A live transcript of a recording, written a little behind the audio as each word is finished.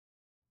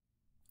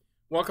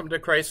Welcome to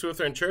Christ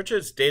Lutheran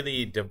Church's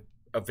daily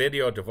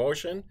video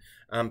devotion.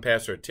 I'm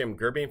Pastor Tim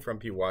Gerbing from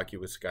Pewaukee,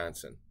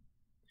 Wisconsin.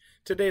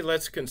 Today,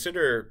 let's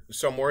consider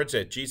some words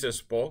that Jesus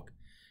spoke.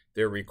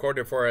 They're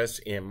recorded for us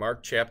in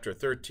Mark chapter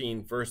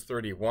 13, verse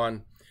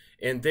 31.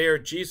 And there,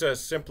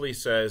 Jesus simply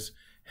says,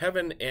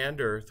 "Heaven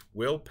and earth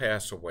will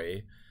pass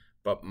away,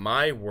 but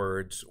my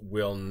words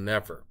will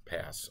never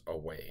pass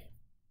away."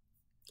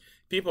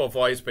 People have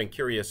always been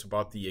curious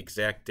about the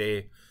exact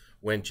day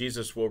when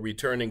Jesus will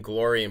return in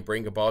glory and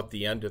bring about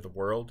the end of the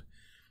world.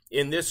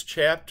 In this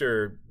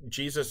chapter,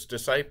 Jesus'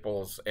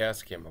 disciples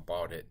ask him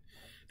about it.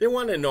 They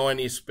want to know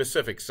any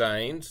specific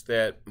signs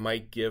that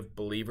might give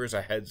believers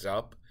a heads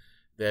up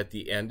that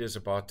the end is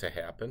about to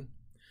happen.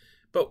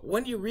 But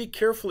when you read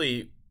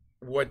carefully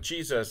what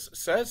Jesus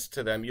says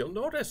to them, you'll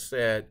notice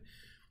that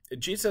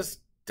Jesus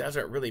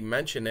doesn't really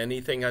mention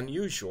anything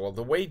unusual.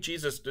 The way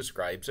Jesus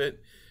describes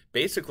it,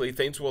 basically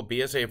things will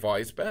be as they've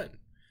always been.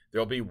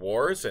 There'll be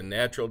wars and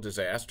natural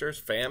disasters,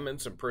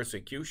 famines and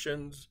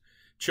persecutions.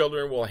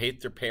 Children will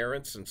hate their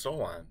parents and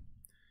so on.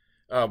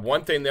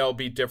 One thing that'll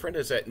be different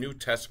is that New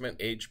Testament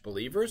age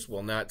believers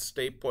will not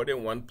stay put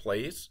in one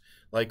place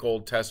like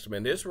Old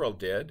Testament Israel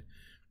did,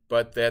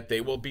 but that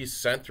they will be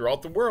sent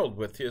throughout the world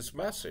with his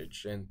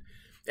message.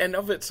 And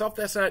of itself,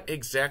 that's not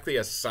exactly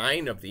a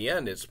sign of the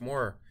end. It's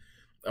more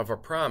of a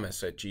promise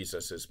that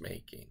Jesus is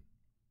making.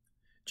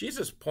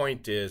 Jesus'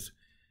 point is,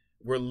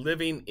 we're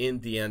living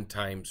in the end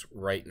times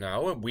right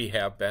now, and we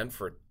have been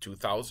for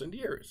 2,000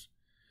 years.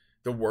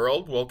 The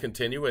world will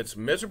continue its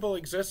miserable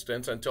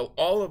existence until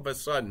all of a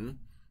sudden,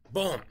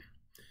 boom,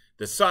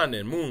 the sun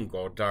and moon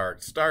go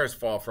dark, stars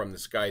fall from the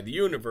sky, the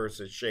universe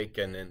is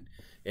shaken,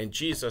 and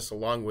Jesus,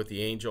 along with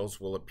the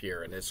angels, will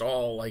appear. And it's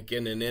all like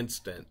in an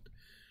instant,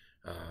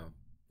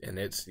 and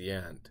it's the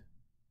end.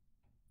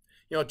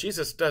 You know,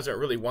 Jesus doesn't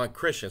really want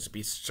Christians to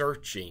be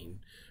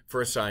searching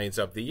for signs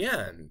of the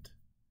end.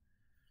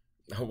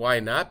 Why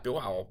not?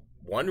 Well,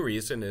 one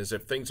reason is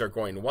if things are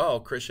going well,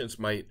 Christians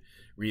might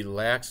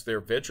relax their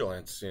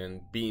vigilance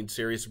in being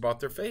serious about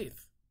their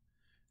faith.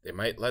 They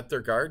might let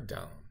their guard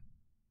down.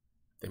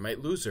 They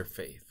might lose their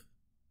faith.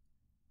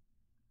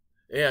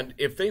 And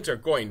if things are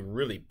going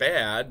really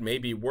bad,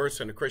 maybe worse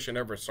than a Christian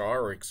ever saw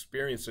or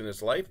experienced in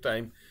his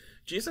lifetime,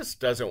 Jesus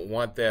doesn't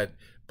want that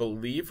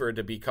believer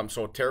to become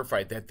so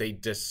terrified that they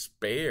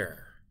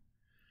despair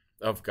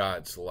of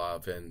God's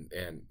love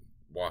and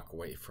walk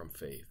away from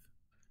faith.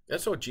 And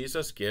so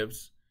Jesus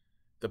gives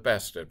the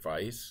best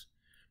advice,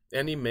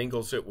 and he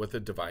mingles it with a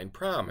divine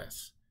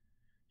promise.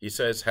 He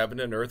says, heaven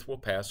and earth will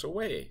pass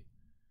away.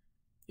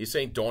 He's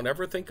saying, don't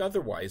ever think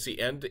otherwise.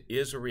 The end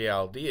is a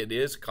reality. It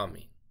is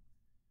coming.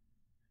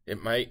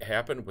 It might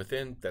happen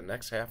within the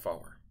next half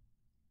hour.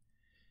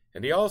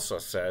 And he also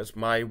says,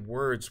 my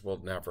words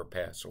will never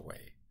pass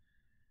away,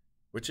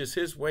 which is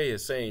his way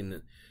of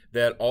saying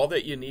that all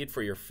that you need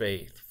for your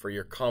faith, for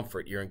your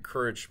comfort, your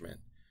encouragement,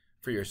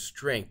 for your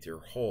strength,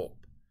 your hope,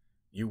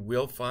 you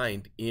will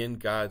find in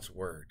God's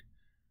word.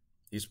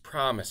 He's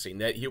promising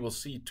that he will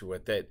see to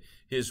it that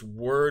his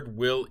word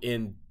will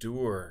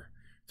endure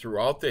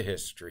throughout the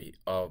history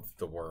of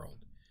the world.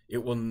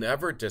 It will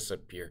never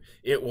disappear.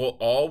 It will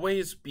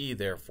always be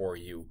there for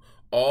you.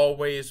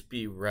 Always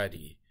be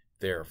ready,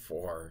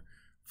 therefore,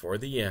 for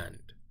the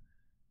end.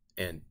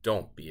 And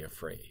don't be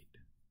afraid.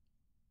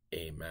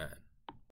 Amen.